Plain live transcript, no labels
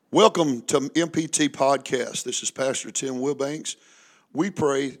Welcome to MPT Podcast. This is Pastor Tim Wilbanks. We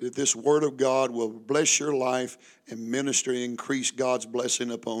pray that this Word of God will bless your life and ministry and increase God's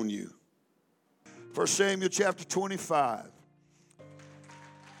blessing upon you. 1 Samuel chapter 25.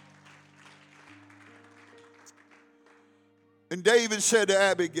 And David said to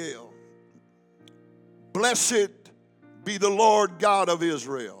Abigail, "Blessed be the Lord God of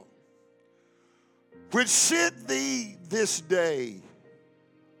Israel, which sent thee this day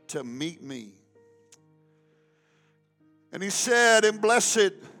to meet me." And he said, "And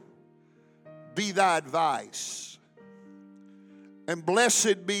blessed be thy advice, and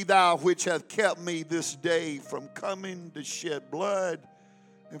blessed be thou which hath kept me this day from coming to shed blood,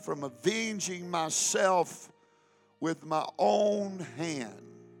 and from avenging myself with my own hand."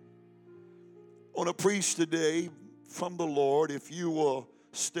 I want to preach today from the Lord. If you will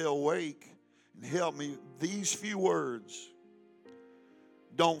stay awake and help me, these few words: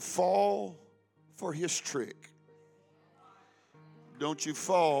 don't fall for his trick. Don't you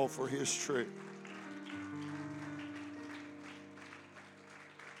fall for his trick.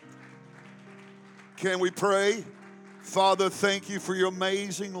 Can we pray? Father, thank you for your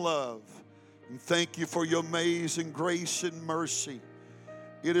amazing love. And thank you for your amazing grace and mercy.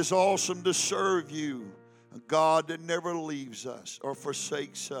 It is awesome to serve you, a God that never leaves us or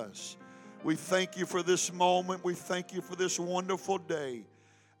forsakes us. We thank you for this moment. We thank you for this wonderful day.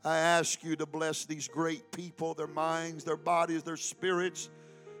 I ask you to bless these great people, their minds, their bodies, their spirits.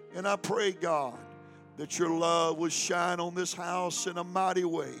 And I pray, God, that your love will shine on this house in a mighty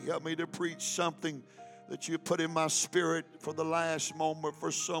way. Help me to preach something that you put in my spirit for the last moment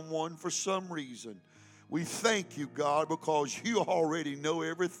for someone, for some reason. We thank you, God, because you already know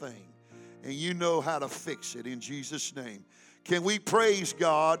everything and you know how to fix it in Jesus' name. Can we praise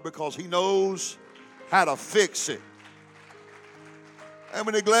God because he knows how to fix it? I'm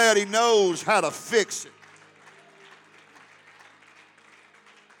really glad he knows how to fix it.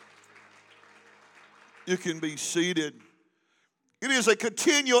 You can be seated. It is a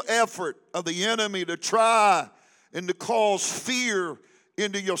continual effort of the enemy to try and to cause fear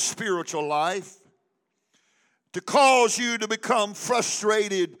into your spiritual life, to cause you to become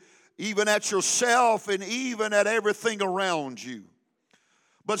frustrated even at yourself and even at everything around you.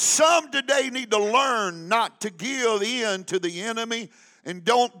 But some today need to learn not to give in to the enemy and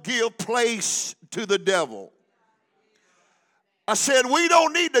don't give place to the devil. I said we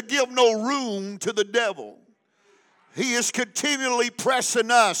don't need to give no room to the devil. He is continually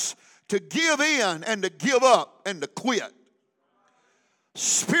pressing us to give in and to give up and to quit.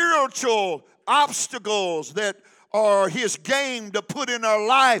 Spiritual obstacles that are his game to put in our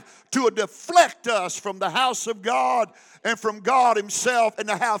life to deflect us from the house of God and from God himself and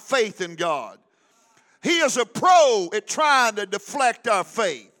to have faith in God. He is a pro at trying to deflect our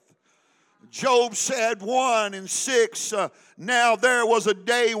faith. Job said 1:6, now there was a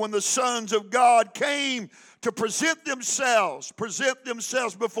day when the sons of God came to present themselves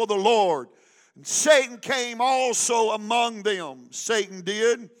before the Lord. And Satan came also among them. Satan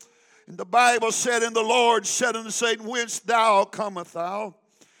did. And the Bible said, and the Lord said unto Satan, whence thou comest thou?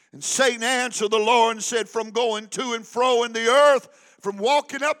 And Satan answered the Lord and said, from going to and fro in the earth, from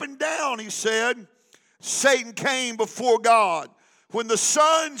walking up and down, he said. Satan came before God. When the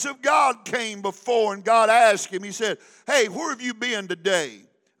sons of God came before and God asked him, he said, hey, where have you been today?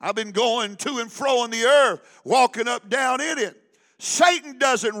 I've been going to and fro in the earth, walking up, down in it. Satan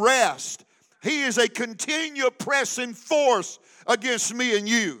doesn't rest. He is a continual pressing force against me and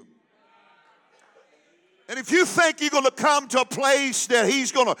you. And if you think you're going to come to a place that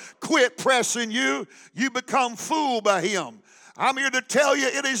he's going to quit pressing you, you become fooled by him. I'm here to tell you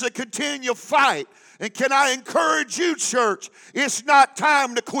it is a continual fight. And can I encourage you, church? It's not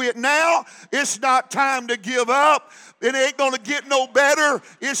time to quit now. It's not time to give up. It ain't going to get no better.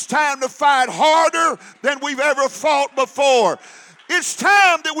 It's time to fight harder than we've ever fought before. It's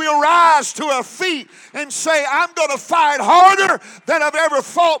time that we arise to our feet and say, I'm going to fight harder than I've ever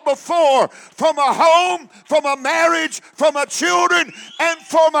fought before. From a home, from a marriage, from my children, and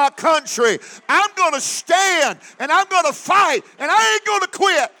for my country. I'm going to stand and I'm going to fight and I ain't going to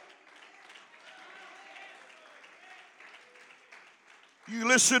quit. You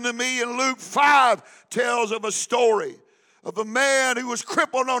listen to me, in Luke 5 tells of a story of a man who was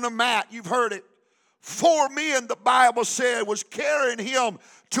crippled on a mat. You've heard it. 4 men, the Bible said, was carrying him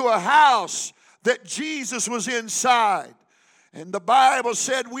to a house that Jesus was inside. And the Bible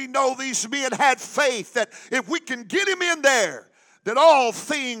said we know these men had faith that if we can get him in there, that all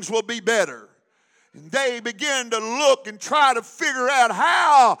things will be better. And they began to look and try to figure out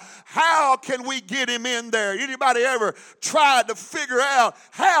how can we get him in there? Anybody ever tried to figure out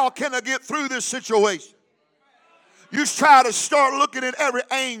how can I get through this situation? You try to start looking at every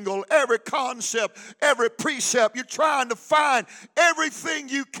angle, every concept, every precept. You're trying to find everything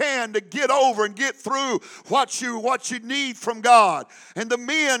you can to get over and get through what you need from God. And the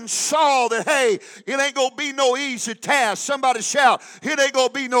men saw that, hey, it ain't going to be no easy task. Somebody shout, it ain't going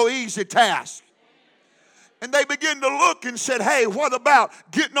to be no easy task. And they began to look and said, hey, what about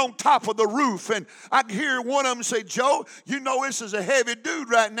getting on top of the roof? And I can hear one of them say, Joe, you know this is a heavy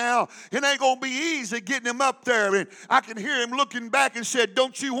dude right now. It ain't going to be easy getting him up there. And I can hear him looking back and said,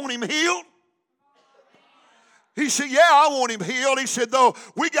 don't you want him healed? He said, yeah, I want him healed. He said, though,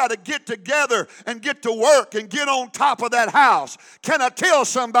 we got to get together and get to work and get on top of that house. Can I tell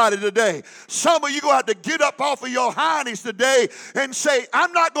somebody today? Some of you going to have to get up off of your hinds today and say,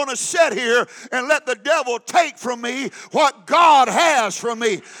 I'm not going to sit here and let the devil take from me what God has for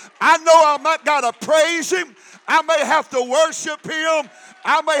me. I know I might got to praise him. I may have to worship him.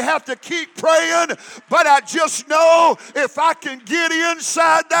 I may have to keep praying, but I just know if I can get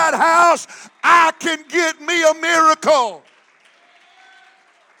inside that house, I can get me a miracle.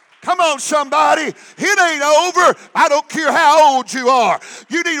 Come on, somebody. It ain't over. I don't care how old you are.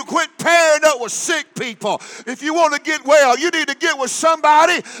 You need to quit pairing up with sick people. If you want to get well, you need to get with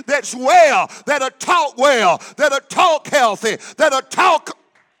somebody that's well, that'll talk healthy, that'll talk.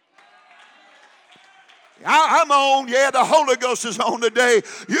 I'm on, yeah, the Holy Ghost is on today.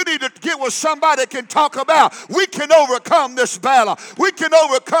 You need to get with somebody that can talk about, we can overcome this battle. We can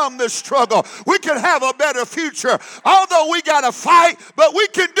overcome this struggle. We can have a better future. Although we got to fight, but we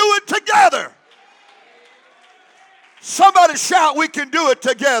can do it together. Somebody shout, we can do it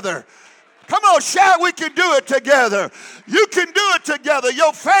together. Come on, shout, we can do it together. You can do it together.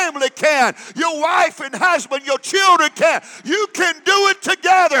 Your family can. Your wife and husband, your children can. You can do it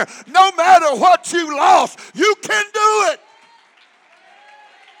together. No matter what you lost, you can do it.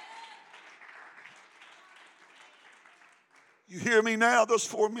 You hear me now? Those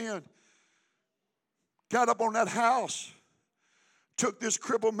 4 men got up on that house, took this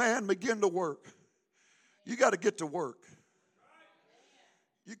crippled man, began to work. You got to get to work.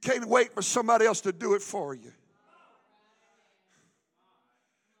 You can't wait for somebody else to do it for you.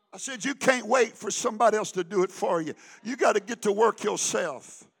 I said, you can't wait for somebody else to do it for you. You got to get to work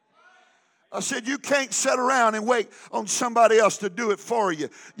yourself. I said, you can't sit around and wait on somebody else to do it for you.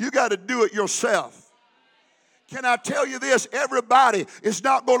 You got to do it yourself. Can I tell you this? Everybody is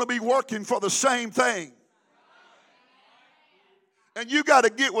not going to be working for the same thing. And you got to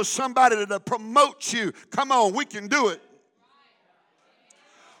get with somebody that promotes you. Come on, we can do it.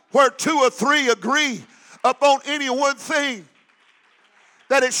 Where 2 or 3 agree upon any one thing,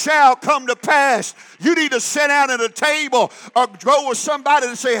 that it shall come to pass. You need to sit down at a table or go with somebody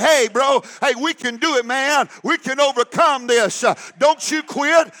and say, hey, bro, hey, we can do it, man. We can overcome this. Don't you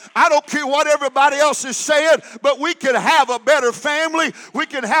quit. I don't care what everybody else is saying, but we can have a better family. We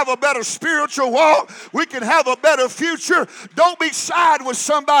can have a better spiritual walk. We can have a better future. Don't be side with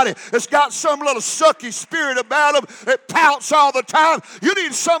somebody that's got some little sucky spirit about them that pouts all the time. You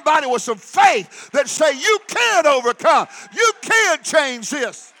need somebody with some faith that say, you can overcome. You can change this.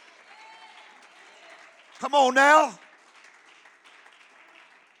 Come on now.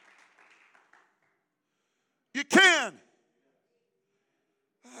 You can.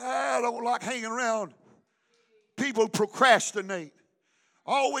 I don't like hanging around people who procrastinate.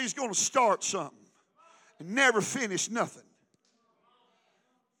 Always going to start something and never finish nothing.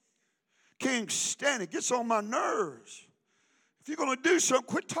 Can't stand it. Gets on my nerves. If you're going to do something,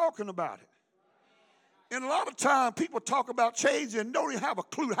 quit talking about it. And a lot of time people talk about change and don't even have a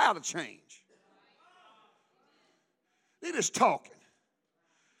clue how to change. They're just talking.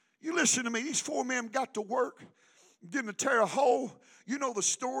 You listen to me. These 4 men got to work, didn't tear a hole. You know the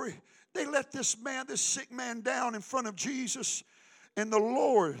story. They let this sick man down in front of Jesus. And the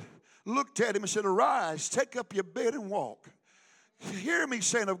Lord looked at him and said, arise, take up your bed and walk. Hear me,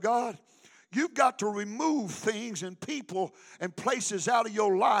 saint of God. You've got to remove things and people and places out of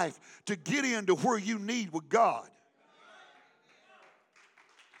your life to get into where you need with God.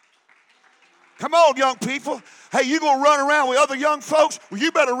 Come on, young people. Hey, you going to run around with other young folks? Well,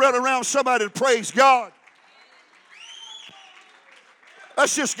 you better run around with somebody to praise God.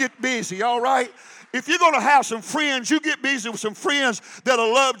 Let's just get busy, all right? If you're going to have some friends, you get busy with some friends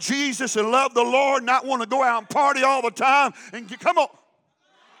that'll love Jesus and love the Lord, not want to go out and party all the time. And come on.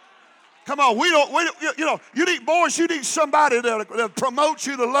 Come on, you need boys, you need somebody that promotes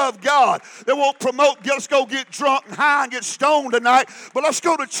you to love God. That won't promote, let's go get drunk and high and get stoned tonight, but let's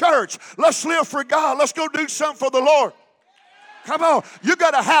go to church. Let's live for God. Let's go do something for the Lord. Come on, you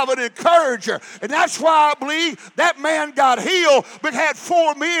got to have an encourager. And that's why I believe that man got healed, but had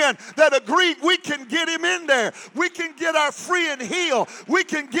 4 men that agreed we can get him in there. We can get our friend healed. We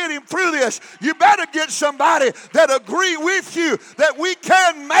can get him through this. You better get somebody that agree with you that we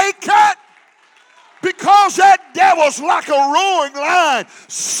can make it. Because that devil's like a roaring lion,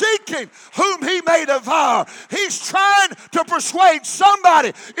 seeking whom he may devour. He's trying to persuade somebody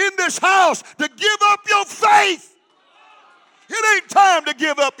in this house to give up your faith. It ain't time to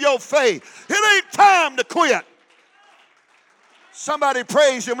give up your faith. It ain't time to quit. Somebody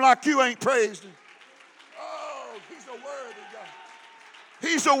praise him like you ain't praised him. Oh, he's a worthy God.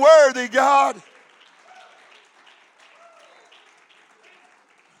 He's a worthy God.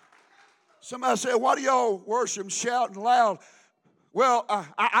 Somebody said, why do y'all worship shouting loud? Well,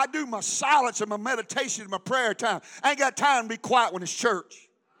 I do my silence and my meditation and my prayer time. I ain't got time to be quiet when it's church.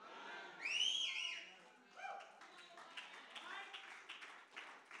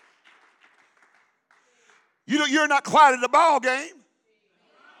 You're not quiet at the ball game.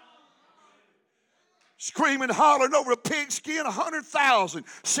 Screaming, hollering over a pigskin, 100,000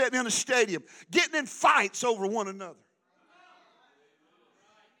 sitting in a stadium, getting in fights over one another.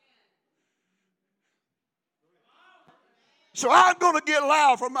 So I'm going to get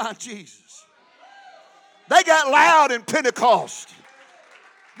loud for my Jesus. They got loud in Pentecost.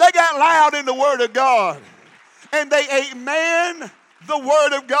 They got loud in the Word of God. And they amen the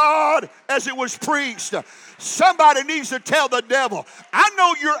Word of God as it was preached. Somebody needs to tell the devil, I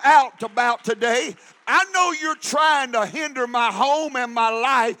know you're out about today. I know you're trying to hinder my home and my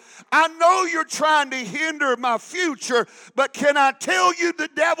life. I know you're trying to hinder my future. But can I tell you, the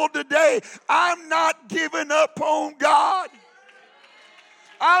devil, today, I'm not giving up on God.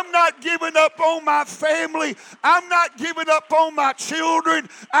 I'm not giving up on my family. I'm not giving up on my children.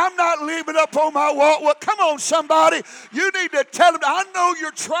 I'm not leaving up on my walk. Well, come on, somebody. You need to tell them, I know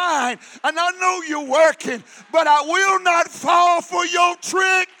you're trying and I know you're working, but I will not fall for your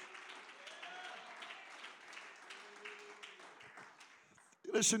trick.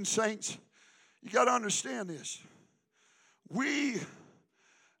 Listen, saints, you got to understand this. You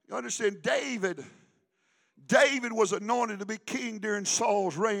understand David was anointed to be king during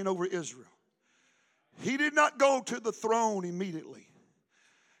Saul's reign over Israel. He did not go to the throne immediately.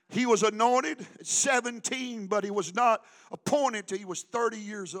 He was anointed at 17, but he was not appointed till he was 30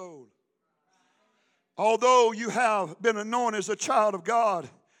 years old. Although you have been anointed as a child of God,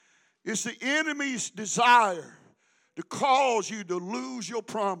 it's the enemy's desire to cause you to lose your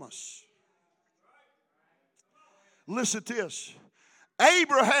promise. Listen to this.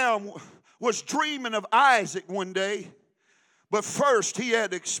 Abraham was dreaming of Isaac one day, but first he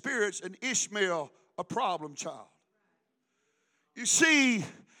had experienced an Ishmael, a problem child. You see,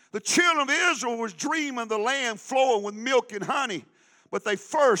 the children of Israel was dreaming of the land flowing with milk and honey, but they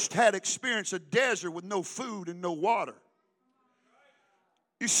first had experienced a desert with no food and no water.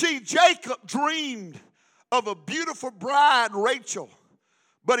 You see, Jacob dreamed of a beautiful bride, Rachel,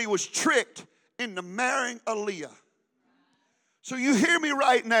 but he was tricked into marrying Leah. So you hear me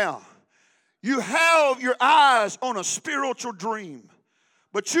right now. You have your eyes on a spiritual dream,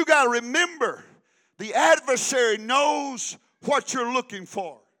 but you got to remember the adversary knows what you're looking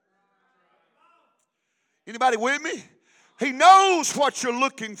for. Anybody with me? He knows what you're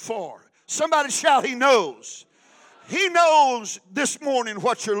looking for. Somebody shout, he knows. He knows this morning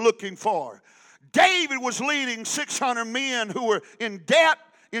what you're looking for. David was leading 600 men who were in debt,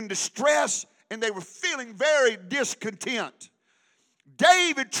 in distress, and they were feeling very discontent.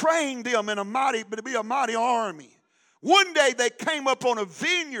 David trained them to be a mighty army. One day they came up on a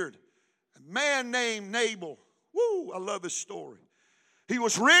vineyard. A man named Nabal. Woo, I love his story. He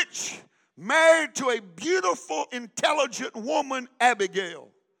was rich, married to a beautiful, intelligent woman, Abigail.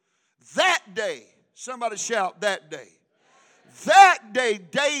 That day, somebody shout, that day. That day,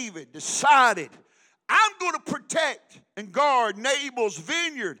 David decided, I'm going to protect and guard Nabal's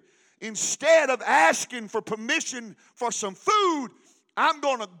vineyard. Instead of asking for permission for some food, I'm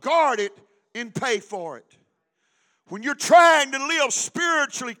going to guard it and pay for it. When you're trying to live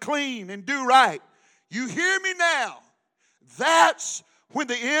spiritually clean and do right, you hear me now, that's when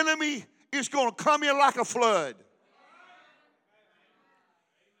the enemy is going to come in like a flood.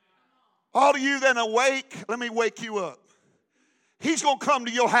 All of you that are awake, let me wake you up. He's going to come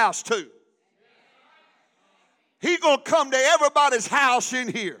to your house too. He's going to come to everybody's house in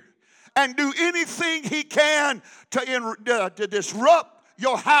here and do anything he can to disrupt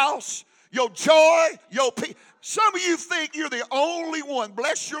your house, your joy, your peace. Some of you think you're the only one.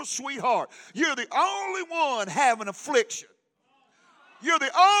 Bless your sweetheart. You're the only one having affliction. You're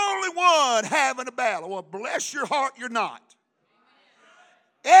the only one having a battle. Well, bless your heart, you're not.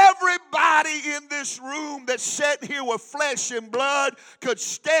 Everybody in this room that's sitting here with flesh and blood could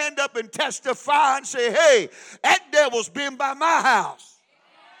stand up and testify and say, hey, that devil's been by my house.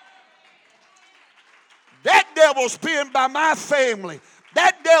 That devil's been by my family.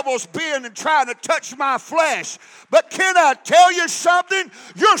 That devil's been and trying to touch my flesh. But can I tell you something?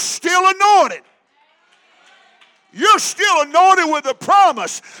 You're still anointed. You're still anointed with a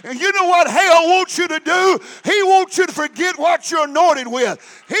promise. And you know what hell wants you to do? He wants you to forget what you're anointed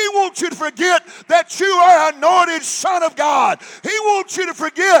with. He wants you to forget that you are an anointed son of God. He wants you to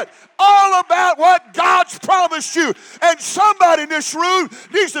forget all about what God's promised you. And somebody in this room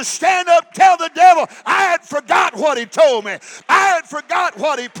needs to stand up and tell the devil, I had forgot what he told me. I had forgot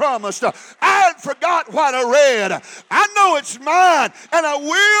what he promised. I had forgot what I read. I know it's mine, and I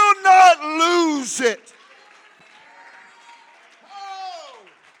will not lose it.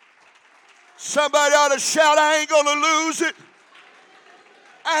 Somebody ought to shout, I ain't going to lose it.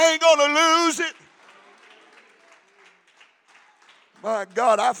 I ain't going to lose it. My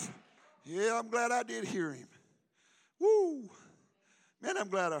God, I'm glad I did hear him. Woo. Man, I'm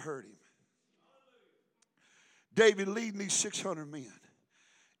glad I heard him. David leading these 600 men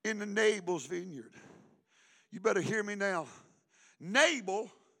in the Nabal's vineyard. You better hear me now. Nabal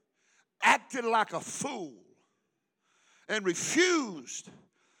acted like a fool and refused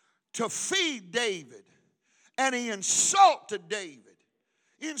to feed David. And he insulted David.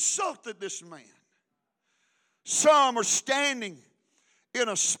 He insulted this man. Some are standing in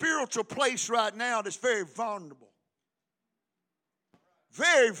a spiritual place right now that's very vulnerable.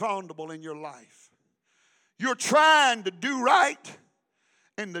 Very vulnerable in your life. You're trying to do right,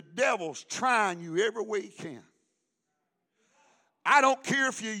 and the devil's trying you every way he can. I don't care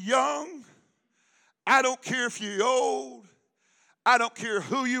if you're young. I don't care if you're old. I don't care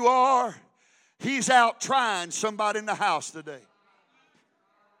who you are. He's out trying somebody in the house today.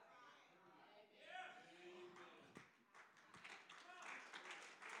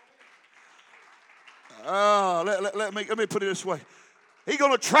 Let me put it this way. He's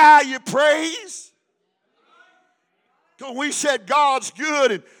going to try your praise. Because we said God's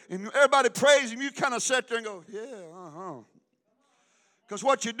good and everybody praise him, you kind of sit there and go, yeah, Because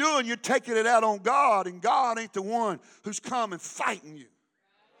what you're doing, you're taking it out on God, and God ain't the one who's coming fighting you.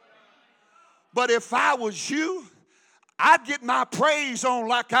 But if I was you, I'd get my praise on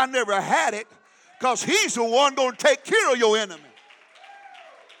like I never had it, because he's the one going to take care of your enemy.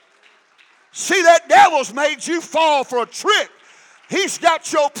 See, that devil's made you fall for a trick. He's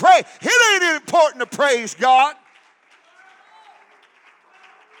got your praise. It ain't important to praise God.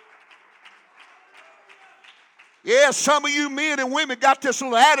 Yeah, some of you men and women got this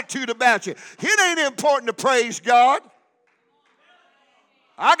little attitude about you. It ain't important to praise God.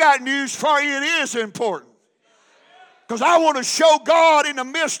 I got news for you. It is important. Because I want to show God in the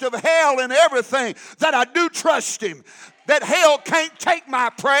midst of hell and everything that I do trust him. That hell can't take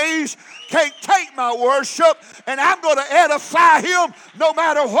my praise, can't take my worship, and I'm going to edify him no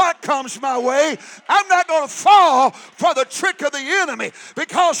matter what comes my way. I'm not going to fall for the trick of the enemy,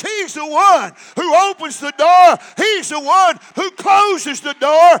 because he's the one who opens the door. He's the one who closes the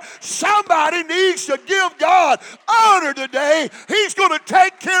door. Somebody needs to give God honor today. He's going to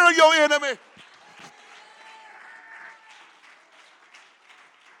take care of your enemy.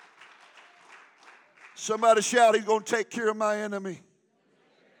 Somebody shout, he's going to take care of my enemy.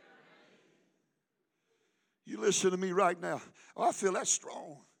 You listen to me right now. Oh, I feel that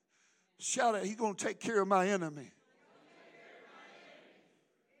strong. Shout it, he's going to take care of my enemy.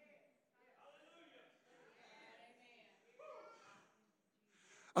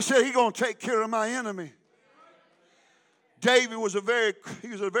 I said, he's going to take care of my enemy. David was a very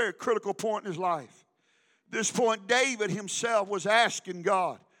critical point in his life. At this point, David himself was asking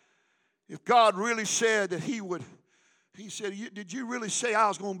God, if God really said that he said, did you really say I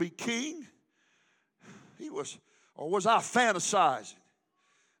was going to be king? Or was I fantasizing?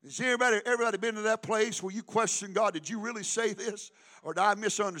 Has everybody been to that place where you question God, did you really say this? Or did I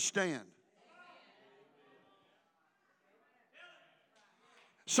misunderstand?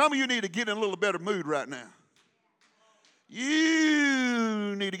 Some of you need to get in a little better mood right now.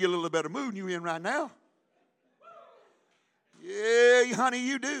 You need to get a little better mood than you're in right now. Yeah, honey,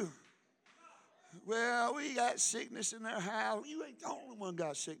 you do. Well, we got sickness in our house. You ain't the only one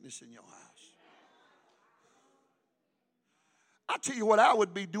got sickness in your house. I tell you what I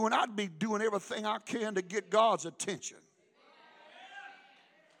would be doing. I'd be doing everything I can to get God's attention.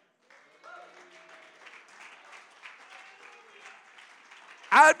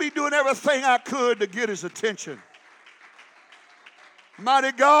 I'd be doing everything I could to get his attention.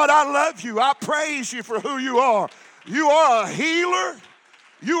 Mighty God, I love you. I praise you for who you are. You are a healer.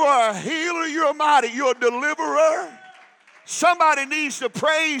 You are a healer. You're mighty. You're a deliverer. Somebody needs to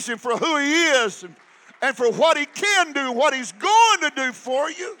praise him for who he is and for what he can do, what he's going to do for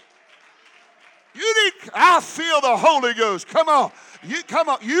you. I feel the Holy Ghost. Come on. Come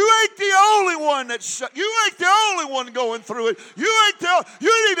on. You ain't the only one you ain't the only one going through it. You need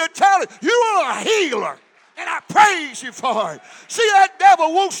to tell it. You are a healer. And I praise you for it. See, that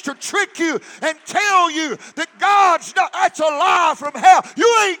devil wants to trick you and tell you that God's not, that's a lie from hell.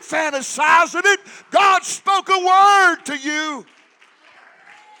 You ain't fantasizing it. God spoke a word to you.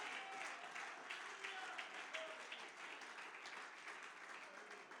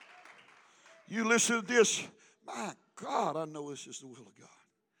 You listen to this. My God, I know this is the will of God.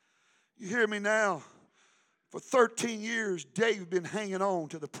 You hear me now? For 13 years, David been hanging on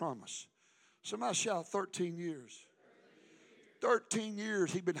to the promise. Somebody shout 13 years. 13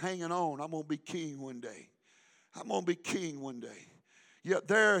 years he'd been hanging on. I'm going to be king one day. I'm going to be king one day. Yet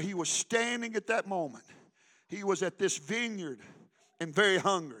there he was standing at that moment. He was at this vineyard and very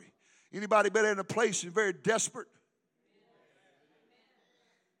hungry. Anybody been in a place and very desperate?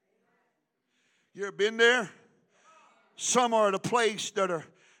 You ever been there? Some are at a place that are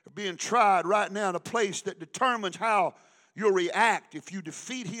being tried right now, at a place that determines how you'll react if you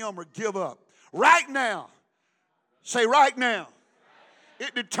defeat him or give up. Right now. Say right now.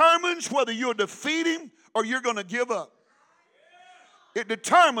 It determines whether you'll defeat him or you're going to give up. It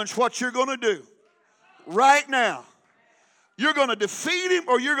determines what you're going to do. Right now. You're going to defeat him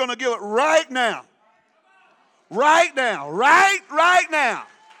or you're going to give up right now. Right now. Right now.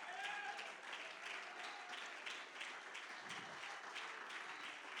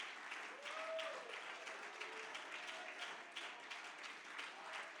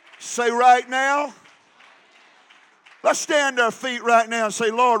 Say right now. Let's stand to our feet right now and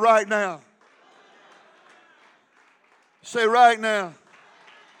say, Lord, right now. Say right now.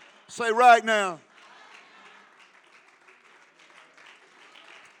 Say right now.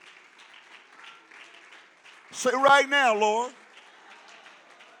 Say right now, Lord.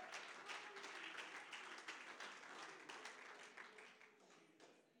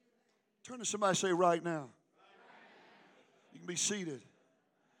 Turn to somebody and say right now. You can be seated.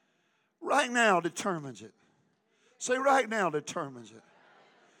 Right now determines it. Say right now determines it.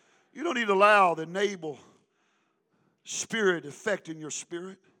 You don't need to allow the Nabal spirit affecting your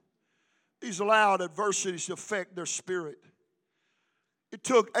spirit. He's allowed adversities to affect their spirit. It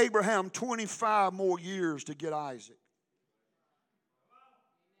took Abraham 25 more years to get Isaac.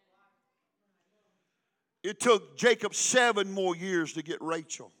 It took Jacob 7 more years to get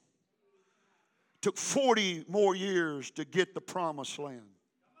Rachel. It took 40 more years to get the promised land.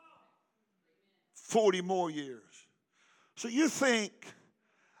 40 more years. So you think,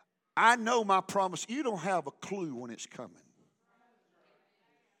 I know my promise. You don't have a clue when it's coming.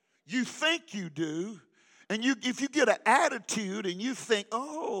 You think you do. And if you get an attitude and you think,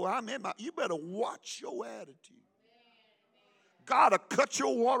 oh, you better watch your attitude. God will cut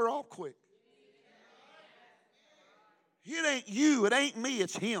your water off quick. It ain't you, it ain't me,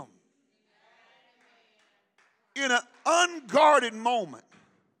 it's him. In an unguarded moment.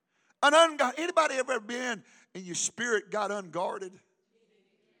 Anybody ever been and your spirit got unguarded?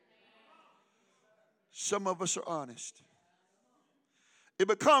 Some of us are honest. It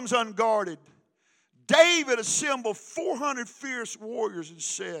becomes unguarded. David assembled 400 fierce warriors and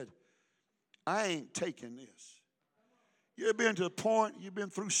said, I ain't taking this. You ever been to the point, you've been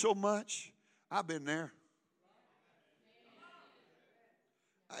through so much? I've been there.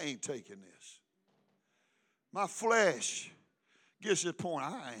 I ain't taking this. My flesh gets to the point,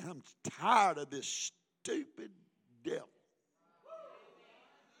 I'm tired of this stupid devil.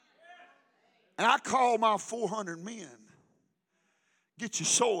 And I call my 400 men, get your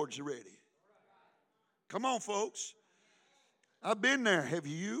swords ready. Come on, folks. I've been there. Have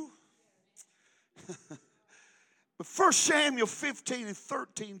you? But 1 Samuel 15 and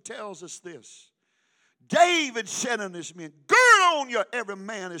 13 tells us this. David said unto his men, gird on every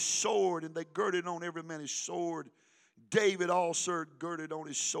man his sword. And they girded on every man his sword. David also girded on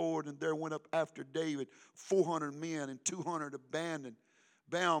his sword. And there went up after David 400 men and 200 abandoned,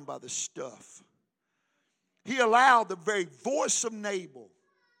 bound by the stuff. He allowed the very voice of Nabal,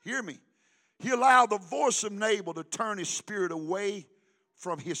 hear me, he allowed the voice of Nabal to turn his spirit away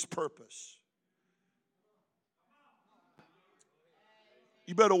from his purpose.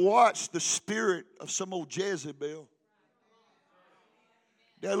 You better watch the spirit of some old Jezebel.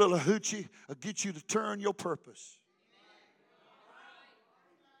 That little hoochie will get you to turn your purpose.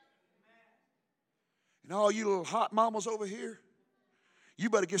 And all you little hot mamas over here, you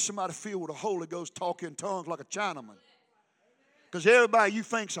better get somebody filled with the Holy Ghost talking in tongues like a Chinaman. Because everybody you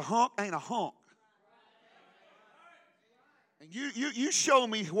think's a hunk ain't a hunk. And you show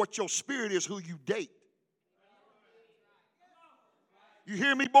me what your spirit is, who you date. You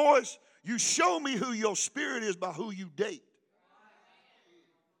hear me, boys? You show me who your spirit is by who you date.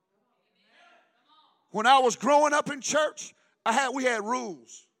 When I was growing up in church, we had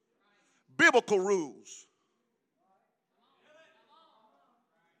rules, biblical rules.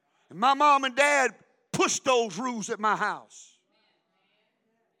 And my mom and dad pushed those rules at my house.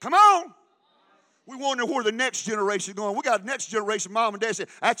 Come on. We wonder where the next generation is going. We got the next generation. Mom and dad said,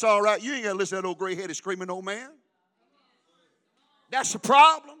 that's all right. You ain't got to listen to that old gray-headed screaming old man. That's the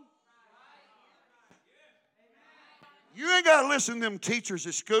problem. You ain't got to listen to them teachers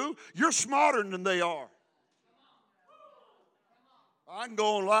at school. You're smarter than they are. I can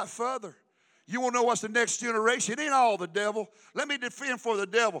go on a lot further. You want to know what's the next generation? It ain't all the devil. Let me defend for the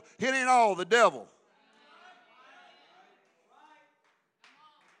devil. It ain't all the devil.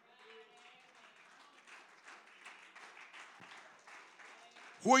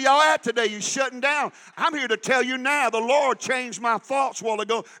 Where y'all at today? You shutting down. I'm here to tell you now, the Lord changed my thoughts a while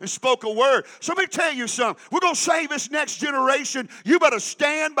ago and spoke a word. So let me tell you something. We're going to save this next generation. You better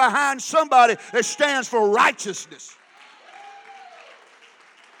stand behind somebody that stands for righteousness.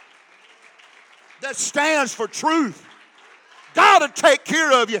 That stands for truth. God will take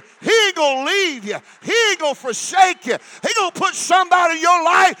care of you. He ain't going to leave you. He ain't going to forsake you. He going to put somebody in your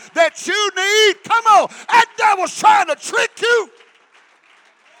life that you need. Come on. That devil's trying to trick you.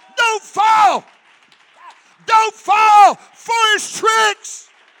 Don't fall. Don't fall for his tricks.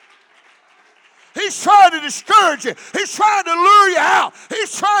 He's trying to discourage you. He's trying to lure you out.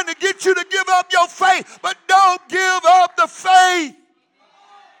 He's trying to get you to give up your faith. But don't give up the faith.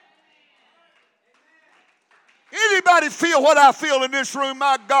 Anybody feel what I feel in this room?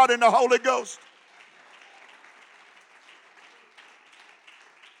 My God, in the Holy Ghost.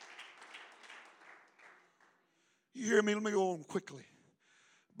 You hear me? Let me go on quickly.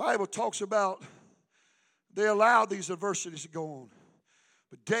 The Bible talks about they allowed these adversities to go on.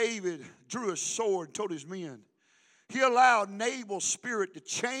 But David drew his sword and told his men. He allowed Nabal's spirit to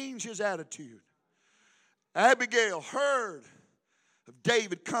change his attitude. Abigail heard of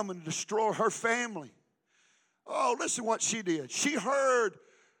David coming to destroy her family. Oh, listen what she did. She heard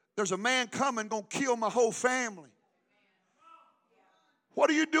there's a man coming going to kill my whole family. What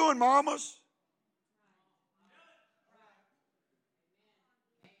are you doing, mamas?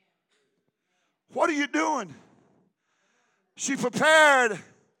 What are you doing? She prepared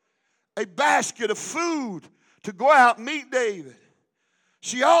a basket of food to go out and meet David.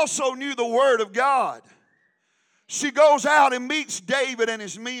 She also knew the word of God. She goes out and meets David and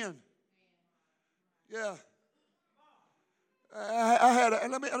his men. Yeah.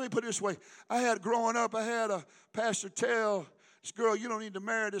 Let me put it this way. Growing up, I had a pastor tell this girl, you don't need to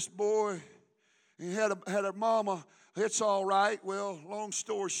marry this boy. And he had a mama, it's all right. Well, long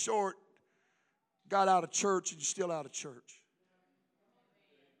story short, got out of church and you're still out of church.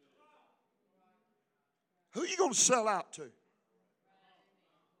 Who are you going to sell out to?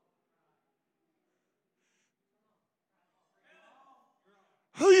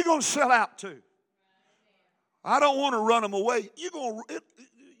 Who are you going to sell out to? I don't want to run them away.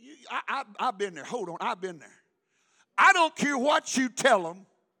 I've been there. Hold on, I've been there. I don't care what you tell them.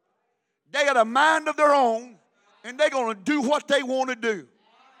 They got a mind of their own, and they're going to do what they want to do.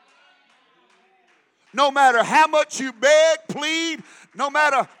 No matter how much you beg, plead, no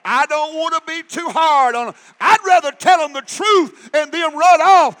matter, I don't want to be too hard on them. I'd rather tell them the truth and them run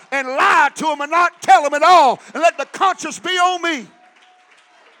off and lie to them and not tell them at all and let the conscience be on me.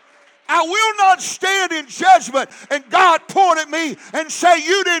 I will not stand in judgment and God point at me and say,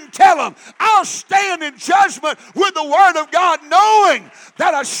 you didn't tell them. I'll stand in judgment with the word of God knowing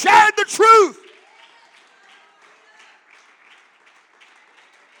that I shared the truth.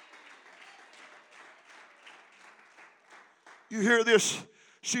 You hear this?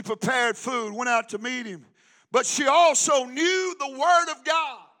 She prepared food, went out to meet him. But she also knew the word of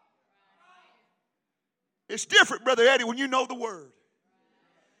God. It's different, Brother Eddie, when you know the word.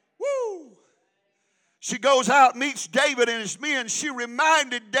 Woo! She goes out, meets David and his men. She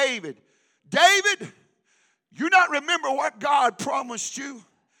reminded David, David, you not remember what God promised you?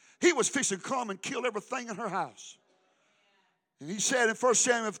 He was fixing to come and kill everything in her house. And he said in 1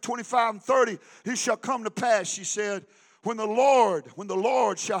 Samuel 25 and 30, it shall come to pass, she said, when the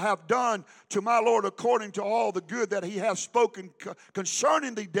Lord shall have done to my Lord according to all the good that he hath spoken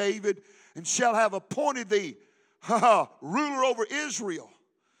concerning thee, David, and shall have appointed thee ruler over Israel.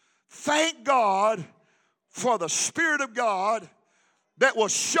 Thank God for the Spirit of God that will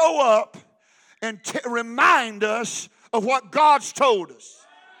show up and remind us of what God's told us.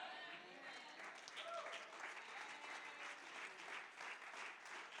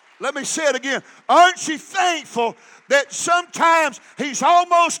 Let me say it again. Aren't you thankful that sometimes He's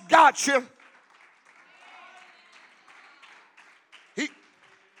almost got you?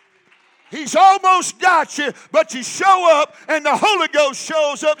 He's almost got you, but you show up and the Holy Ghost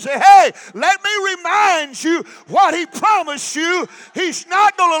shows up and says, hey, let me remind you what He promised you. He's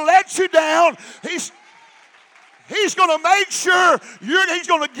not going to let you down. He's going to make sure He's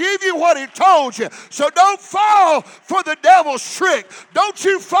going to give you what He told you. So don't fall for the devil's trick. Don't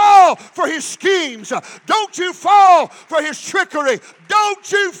you fall for his schemes. Don't you fall for his trickery.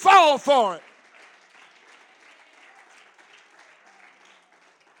 Don't you fall for it.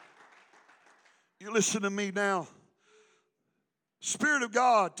 You listen to me now. Spirit of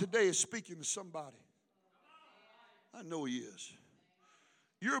God today is speaking to somebody. I know He is.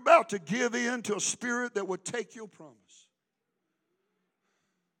 You're about to give in to a spirit that would take your promise.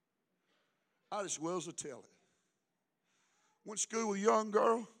 I as well as to tell it. Went to school with a young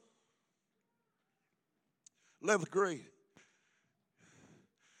girl, 11th grade.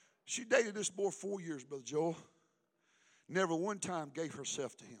 She dated this boy 4 years, Brother Joel. Never one time gave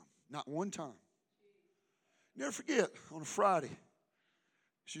herself to him. Not one time. Never forget, on a Friday,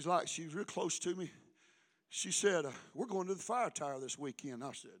 she was real close to me. She said, we're going to the fire tower this weekend.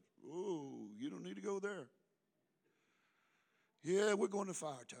 I said, oh, you don't need to go there. Yeah, we're going to the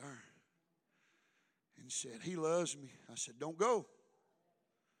fire tower. And she said, he loves me. I said, don't go.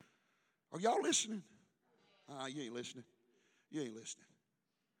 Are y'all listening? You ain't listening. You ain't listening.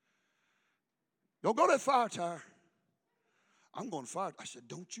 Don't go to that fire tower. I'm going to fire. I said,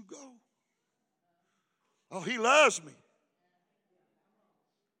 don't you go. Oh, he loves me.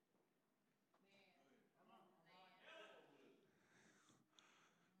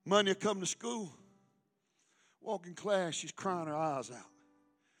 Monday I come to school. Walk in class, she's crying her eyes out.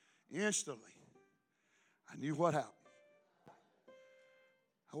 Instantly, I knew what happened.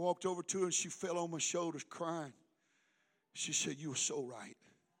 I walked over to her and she fell on my shoulders crying. She said, you were so right.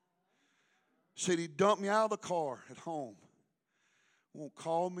 Said he dumped me out of the car at home. Won't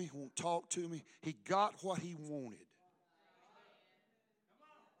call me, won't talk to me. He got what he wanted.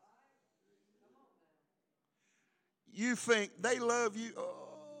 You think they love you? Oh.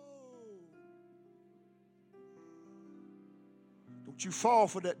 Don't you fall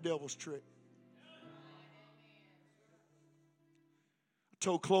for that devil's trick. I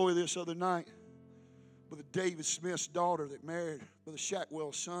told Chloe this other night, Brother David Smith's daughter that married Brother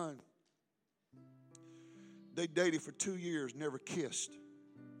Shackwell's son. They dated for 2 years, never kissed.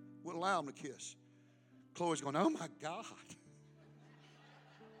 Wouldn't allow them to kiss. Chloe's going, oh my God.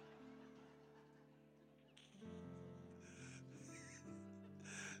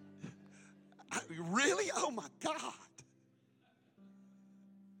 Really? Oh my God.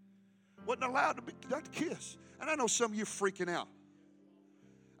 Wasn't allowed to kiss. And I know some of you freaking out.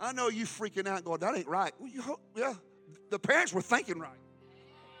 I know you freaking out going, that ain't right. Well, yeah, the parents were thinking right.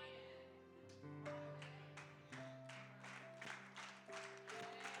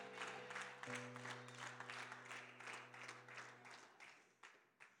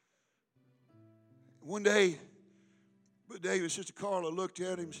 One day, David and Sister Carla looked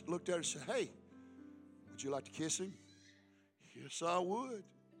at her and said, hey, would you like to kiss him? Yes, I would.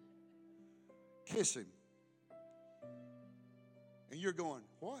 Kiss him. And you're going,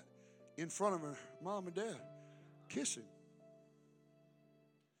 what? In front of her mom and dad. Kiss him.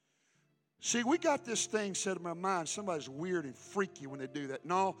 See, we got this thing set in our mind. Somebody's weird and freaky when they do that.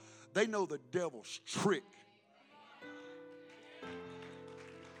 No, they know the devil's trick.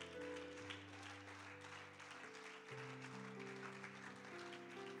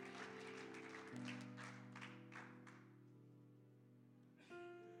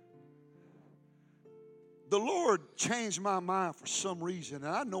 The Lord changed my mind for some reason,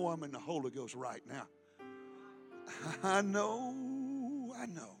 and I know I'm in the Holy Ghost right now. I know.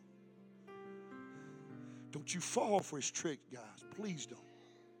 Don't you fall for his trick, guys. Please don't.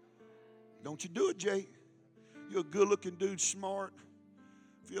 Don't you do it, Jake. You're a good-looking dude, smart.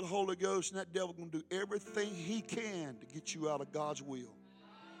 Feel the Holy Ghost, and that devil going to do everything he can to get you out of God's will.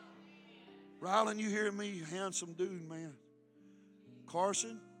 Rylan, you hear me? You handsome dude, man.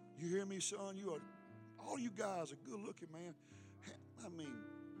 Carson, you hear me, son? You are. All you guys are good-looking, man. I mean,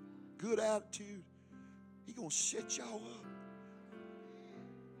 good attitude. He going to set y'all up.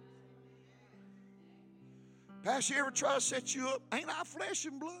 Pastor, you ever try to set you up? Ain't I flesh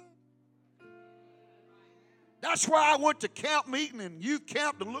and blood? That's why I went to camp meeting and youth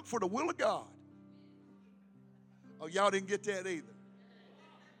camp to look for the will of God. Oh, y'all didn't get that either.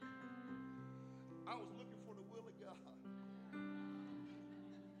 I was looking for the will of God.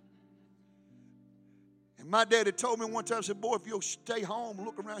 And my daddy told me one time, I said, boy, if you'll stay home and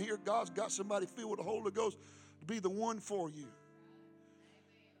look around here, God's got somebody filled with the Holy Ghost to be the one for you.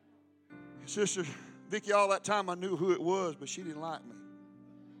 And Sister Vicky, all that time I knew who it was, but she didn't like me.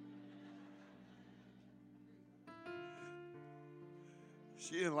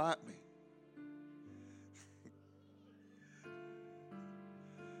 She didn't like me.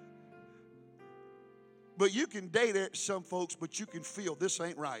 But you can date some folks, but you can feel this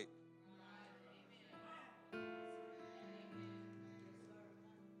ain't right.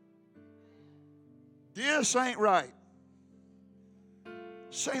 This ain't right.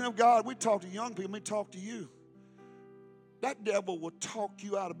 Saint of God, we talk to young people, we talk to you. That devil will talk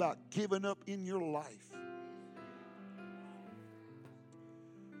you out about giving up in your life.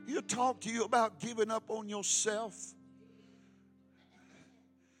 He'll talk to you about giving up on yourself.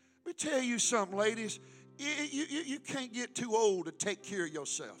 Let me tell you something, ladies. You can't get too old to take care of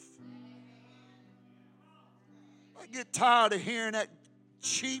yourself. I get tired of hearing that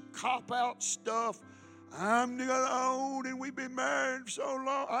cheap cop-out stuff. I'm old and we've been married so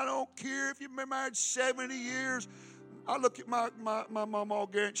long. I don't care if you've been married 70 years. I look at my mom, all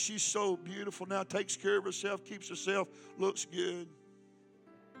Garrett. She's so beautiful now. Takes care of herself, keeps herself, looks good.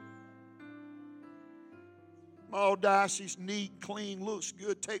 Ma Dicey's neat, clean, looks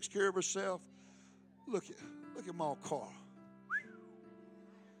good, takes care of herself. Look at Ma Carl.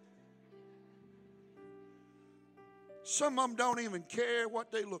 Some of them don't even care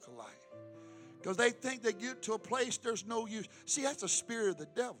what they look like because they think they get to a place there's no use. See, that's the spirit of the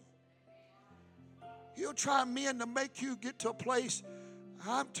devil. He'll try men to make you get to a place,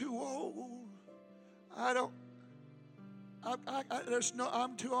 I'm too old. I'm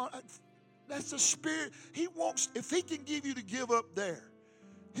too old. That's the spirit. He wants, if he can give you to give up there,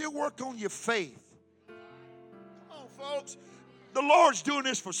 he'll work on your faith. Come on, folks. The Lord's doing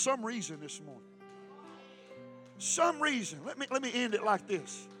this for some reason this morning. Some reason. Let me end it like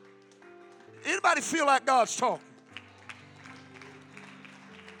this. Anybody feel like God's talking?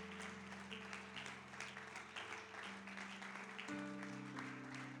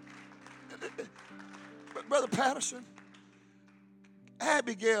 Brother Patterson,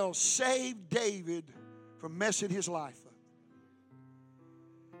 Abigail saved David from messing his life up.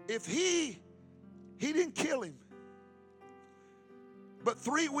 If he didn't kill him, but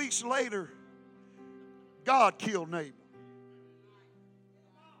 3 weeks later, God killed Nabal.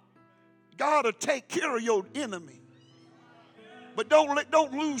 God will take care of your enemy, but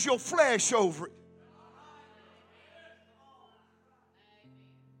don't lose your flesh over it.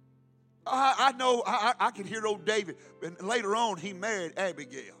 I know I can hear old David, and later on he married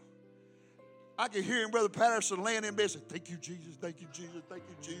Abigail. I can hear him, Brother Patterson, laying in bed saying, thank you, Jesus, thank you, Jesus, thank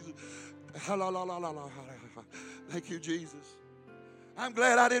you, Jesus. Thank you, Jesus. I'm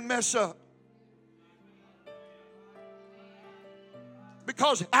glad I didn't mess up.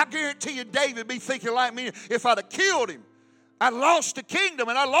 Because I guarantee you David be thinking like me, if I'd have killed him, I'd lost the kingdom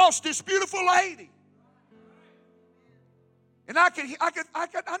and I lost this beautiful lady. And I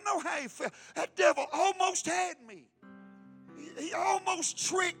know how he felt. That devil almost had me. He almost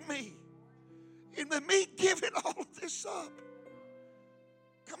tricked me into me giving all of this up.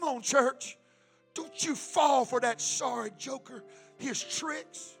 Come on, church. Don't you fall for that sorry joker, his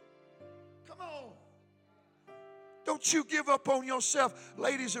tricks. Come on. Don't you give up on yourself,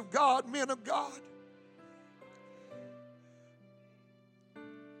 ladies of God, men of God.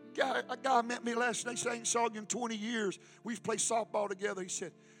 A guy met me last night. I ain't saw you in 20 years. We've played softball together. He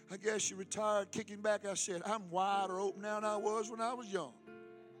said, I guess you retired, kicking back. I said, I'm wider open now than I was when I was young.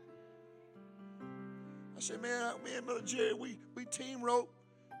 I said, man, me and Brother Jerry, we team rope.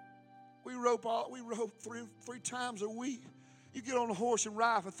 We rope three times a week. You get on a horse and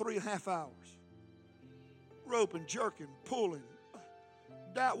ride for 3.5 hours. Roping, jerking, pulling.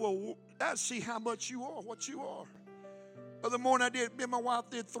 That see how much you are, what you are. Other morning me and my wife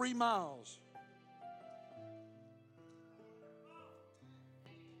did 3 miles.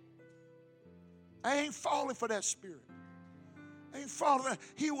 I ain't falling for that spirit. I ain't falling for that.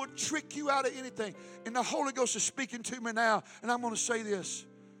 He will trick you out of anything. And the Holy Ghost is speaking to me now, and I'm going to say this.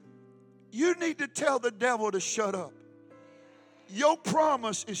 You need to tell the devil to shut up. Your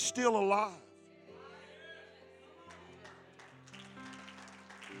promise is still alive.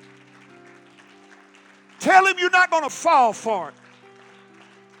 Tell him you're not going to fall for it.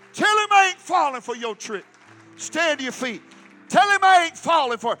 Tell him I ain't falling for your trick. Stand to your feet. Tell him I ain't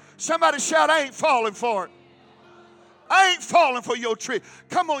falling for it. Somebody shout, I ain't falling for it. I ain't falling for your trick.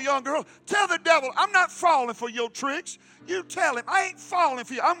 Come on, young girl. Tell the devil, I'm not falling for your tricks. You tell him, I ain't falling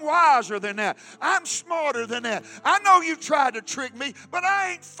for you. I'm wiser than that. I'm smarter than that. I know you tried to trick me, but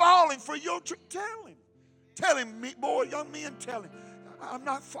I ain't falling for your trick. Tell him. Tell him, boy, young men, tell him, I'm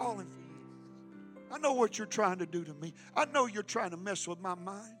not falling for you. I know what you're trying to do to me. I know you're trying to mess with my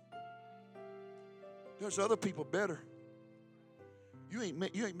mind. There's other people better. You ain't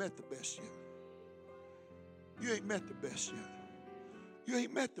met the best yet. You ain't met the best yet. You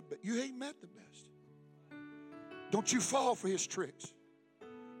ain't met the best. Don't you fall for his tricks.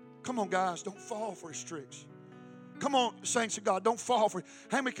 Come on, guys, don't fall for his tricks. Come on, saints of God, don't fall for it.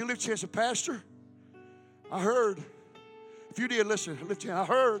 How many can lift your hands and say, Pastor, I heard. If you did, listen, lift your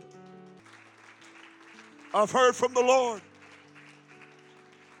hand. I've heard from the Lord.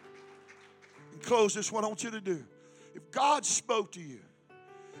 And close this, what I want you to do. If God spoke to you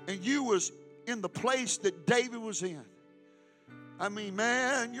and you was in the place that David was in, I mean,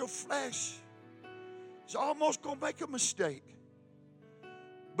 man, your flesh is almost going to make a mistake.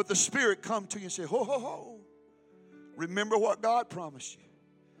 But the Spirit come to you and say, ho, ho, ho. Remember what God promised you.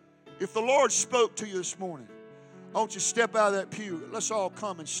 If the Lord spoke to you this morning, I want you to step out of that pew. Let's all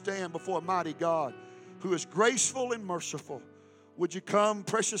come and stand before a mighty God who is graceful and merciful. Would you come,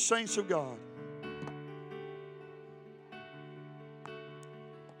 precious saints of God?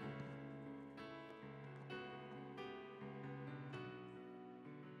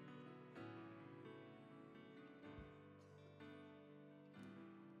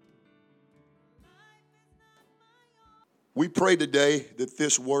 We pray today that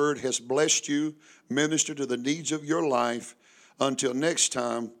this word has blessed you, ministered to the needs of your life. Until next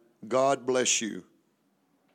time, God bless you.